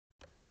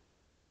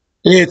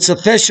It's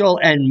official,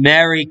 and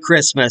Merry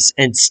Christmas,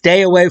 and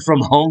stay away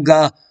from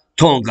Hunga,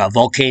 Tonga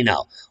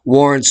volcano,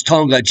 warns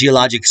Tonga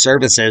Geologic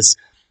Services.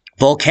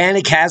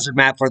 Volcanic hazard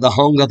map for the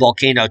Hunga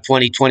volcano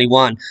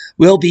 2021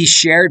 will be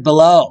shared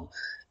below.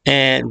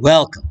 And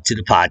welcome to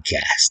the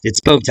podcast.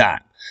 It's boom time.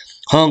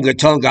 Hunga,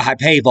 Tonga,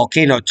 Haipei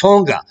volcano,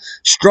 Tonga.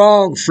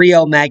 Strong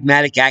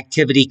phreomagmatic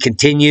activity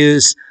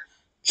continues.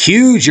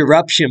 Huge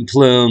eruption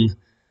plume.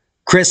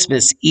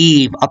 Christmas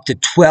Eve up to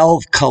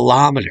 12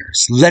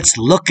 kilometers. Let's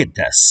look at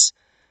this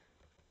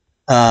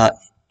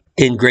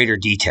in greater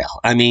detail.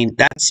 I mean,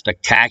 that's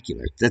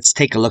spectacular. Let's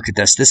take a look at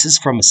this. This is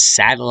from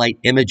satellite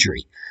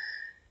imagery.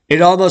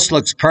 It almost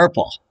looks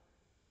purple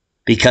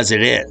because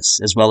it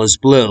is, as well as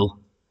blue.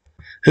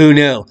 Who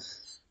knew?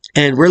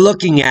 And we're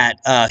looking at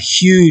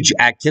huge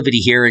activity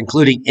here,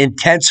 including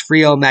intense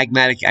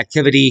phreomagmatic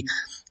activity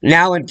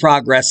now in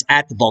progress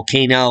at the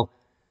volcano.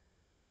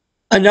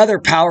 Another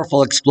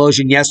powerful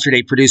explosion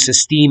yesterday produced a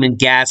steam and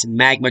gas and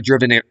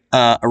magma-driven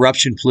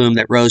eruption plume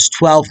that rose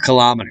 12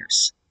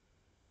 kilometers.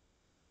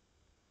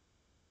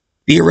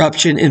 The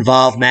eruption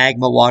involved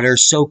magma water,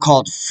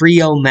 so-called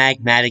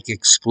phreomagmatic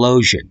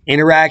explosion.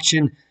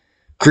 Interaction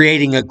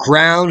creating a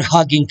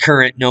ground-hugging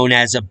current known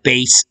as a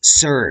base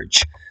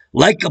surge.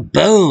 Like a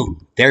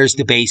boom, there's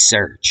the base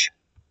surge.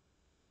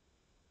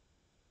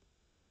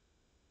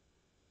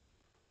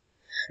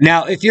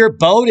 Now, if you're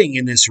boating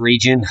in this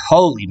region,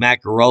 holy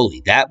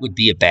macaroni, that would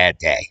be a bad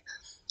day.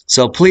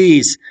 So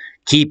please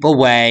keep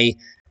away.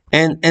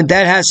 And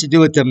that has to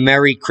do with the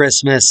Merry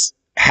Christmas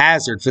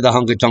hazard for the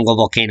Hunga Tonga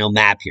volcano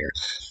map here.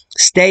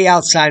 Stay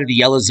outside of the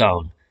yellow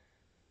zone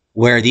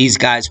where these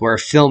guys were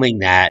filming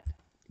that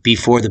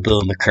before the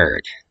boom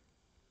occurred.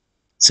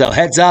 So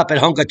heads up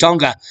at Hunga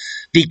Tonga,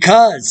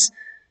 because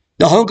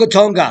the Hunga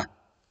Tonga,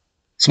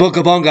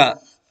 Smokabonga,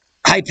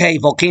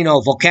 Haipei volcano,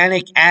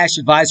 volcanic ash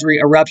advisory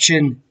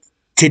eruption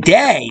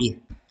today,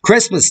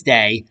 Christmas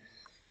Day,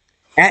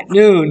 at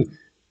noon,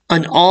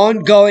 an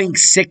ongoing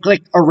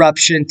cyclic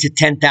eruption to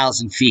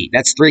 10,000 feet.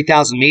 That's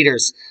 3,000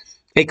 meters.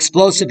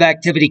 Explosive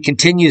activity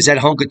continues at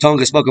Hunga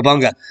Tonga,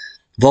 Smokabonga.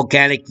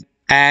 Volcanic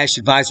Ash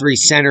Advisory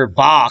Center,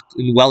 VOC,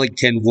 in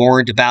Wellington,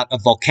 warned about a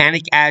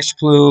volcanic ash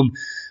plume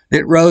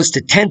that rose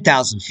to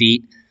 10,000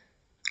 feet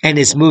and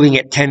is moving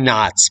at 10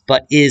 knots,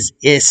 but is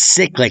a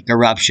cyclic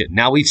eruption.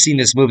 Now, we've seen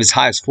this move as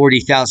high as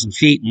 40,000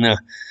 feet in the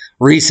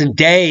recent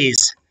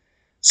days,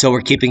 so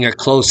we're keeping a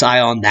close eye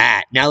on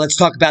that. Now, let's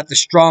talk about the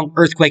strong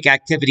earthquake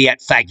activity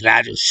at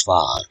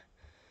Fagradalsfjall.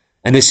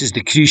 And this is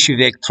the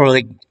Krushevik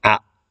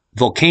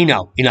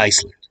volcano in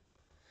Iceland.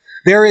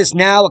 There is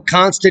now a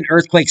constant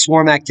earthquake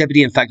swarm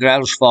activity in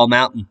Fagradalsfjall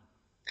mountain,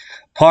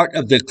 part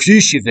of the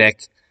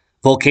Krushevik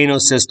volcano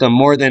system.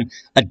 More than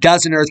a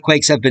dozen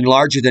earthquakes have been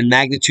larger than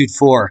magnitude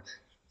 4,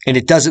 and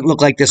it doesn't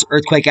look like this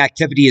earthquake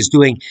activity is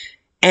doing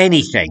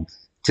anything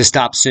to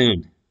stop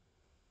soon.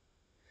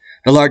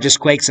 The largest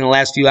quakes in the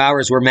last few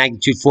hours were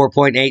magnitude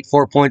 4.8,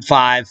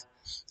 4.5,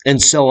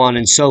 and so on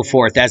and so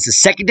forth, as the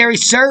secondary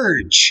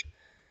surge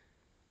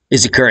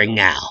is occurring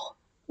now.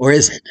 Or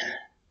is it?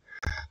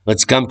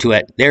 Let's come to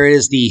it. There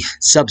is the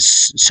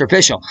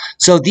subsurficial.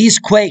 So these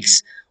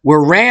quakes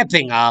were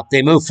ramping up.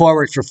 They moved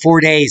forward for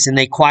 4 days, and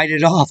they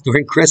quieted off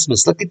during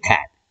Christmas. Look at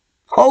that.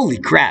 Holy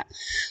crap.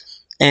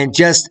 And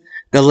just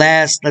the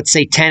last, let's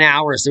say, 10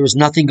 hours, there was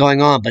nothing going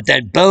on. But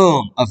then,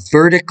 boom, a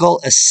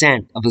vertical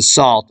ascent of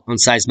assault on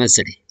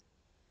seismicity.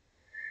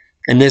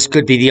 And this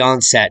could be the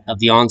onset of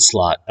the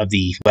onslaught of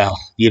the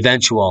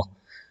eventual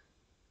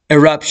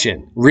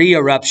eruption,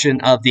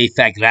 re-eruption of the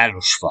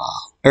Fagradalsfjall.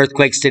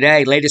 Earthquakes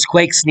today, latest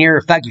quakes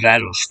near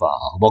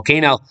Fagradalsfjall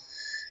volcano.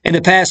 In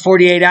the past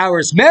 48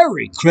 hours,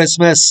 Merry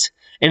Christmas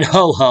and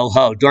ho, ho,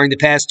 ho. During the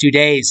past 2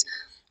 days,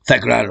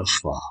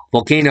 Fagradalsfjall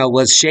volcano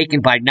was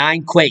shaken by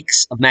 9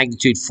 quakes of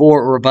magnitude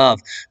 4 or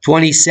above,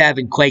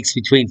 27 quakes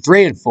between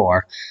 3 and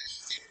 4,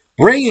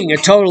 bringing a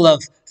total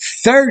of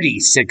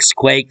 36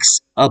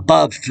 quakes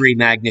above 3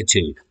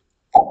 magnitude.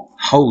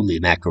 Holy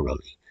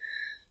macaroni.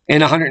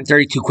 And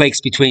 132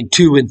 quakes between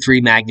 2 and 3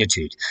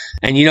 magnitude.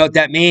 And you know what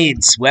that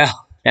means?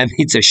 Well, that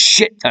means a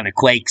shit ton of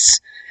quakes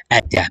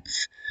at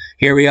depth.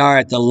 Here we are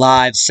at the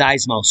live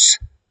seismos.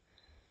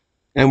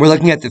 And we're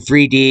looking at the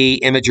 3D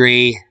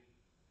imagery,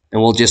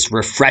 and we'll just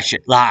refresh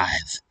it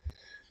live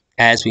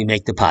as we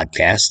make the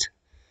podcast.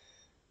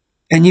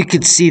 And you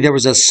could see there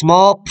was a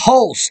small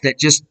pulse that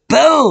just,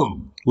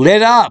 boom,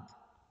 lit up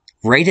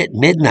right at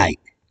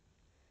midnight.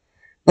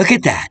 Look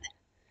at that.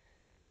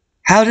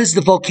 How does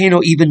the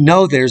volcano even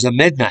know there's a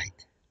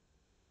midnight?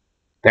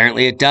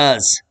 Apparently it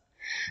does,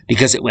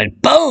 because it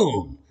went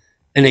boom,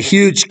 and a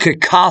huge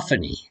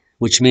cacophony,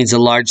 which means a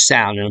large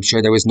sound, and I'm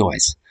sure there was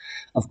noise,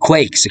 of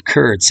quakes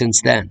occurred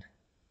since then.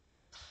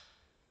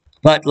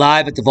 But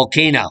live at the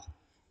volcano,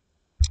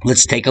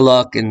 let's take a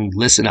look and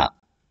listen up.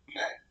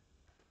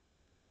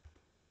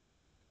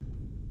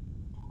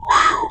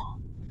 Whew.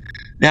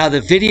 Now,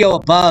 the video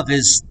above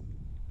is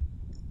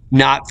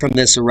not from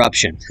this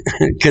eruption,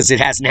 because it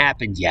hasn't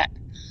happened yet.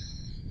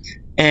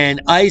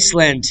 And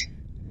Iceland,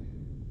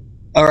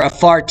 or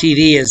Afar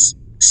TV, is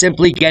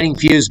simply getting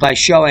views by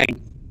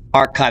showing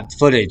archived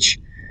footage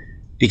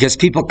because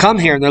people come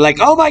here and they're like,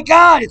 oh my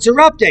God, it's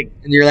erupting.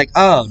 And you're like,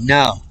 oh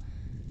no,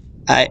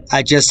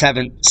 I just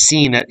haven't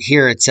seen it.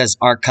 Here it says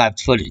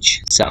archived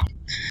footage. So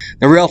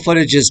the real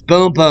footage is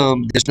boom,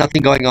 boom. There's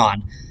nothing going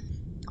on.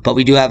 But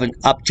we do have an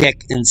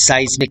uptick in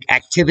seismic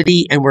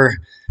activity, and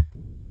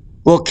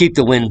we'll keep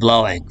the wind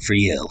blowing for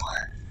you.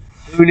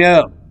 Who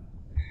knew?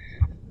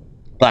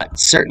 But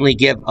certainly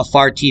give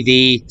Afar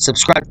TV,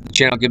 subscribe to the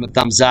channel, give a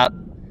thumbs up.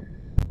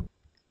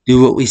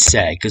 Do what we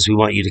say, because we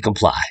want you to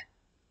comply.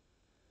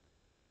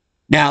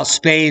 Now,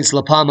 Spain's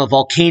La Palma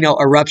volcano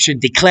eruption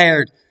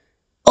declared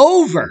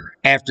over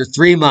after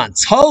 3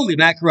 months. Holy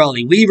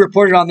macaroni. We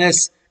reported on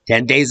this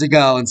 10 days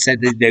ago and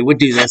said that they would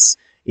do this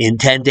in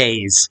 10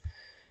 days.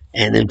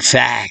 And in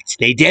fact,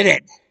 they did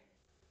it.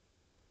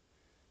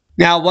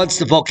 Now, once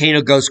the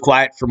volcano goes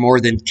quiet for more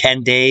than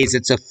 10 days,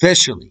 it's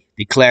officially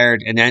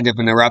declared an end of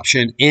an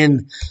eruption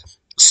in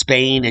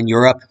Spain and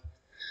Europe.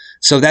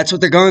 So that's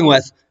what they're going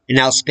with. And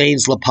now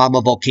Spain's La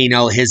Palma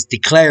volcano has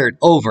declared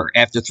over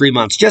after 3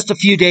 months, just a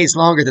few days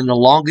longer than the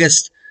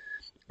longest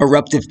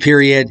eruptive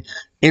period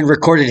in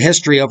recorded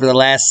history over the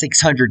last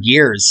 600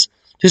 years.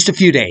 Just a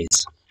few days,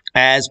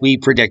 as we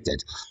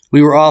predicted.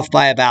 We were off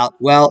by about,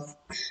 well,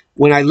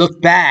 when I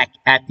look back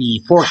at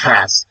the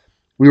forecast,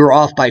 we were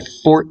off by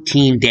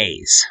 14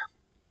 days.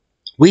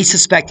 We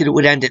suspected it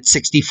would end at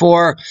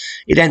 64.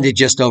 It ended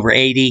just over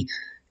 80.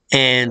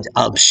 And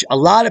a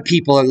lot of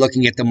people are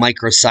looking at the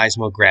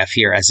microseismograph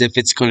here as if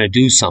it's going to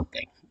do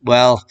something.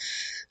 Well,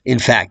 in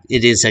fact,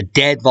 it is a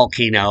dead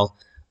volcano,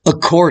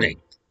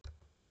 according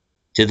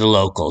to the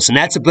locals. And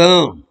that's a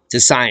boon to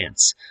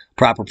science.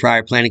 Proper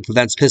prior planning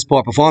prevents piss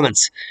poor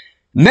performance.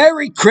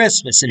 Merry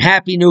Christmas and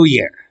Happy New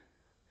Year.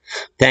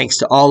 Thanks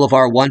to all of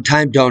our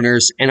one-time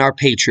donors and our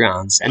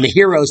Patreons and the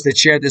heroes that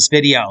share this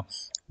video.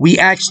 We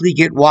actually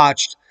get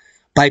watched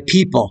by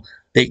people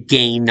that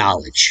gain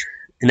knowledge.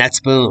 And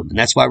that's boom. And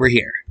that's why we're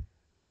here.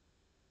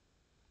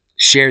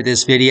 Share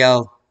this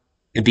video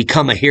and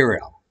become a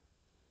hero.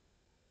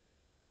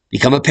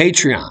 Become a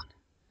Patreon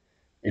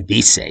and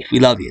be safe. We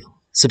love you.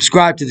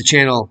 Subscribe to the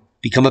channel,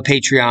 become a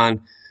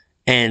Patreon,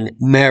 and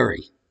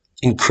Merry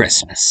and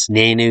Christmas.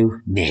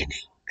 Nanu, Nanu.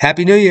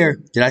 Happy New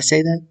Year. Did I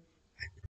say that?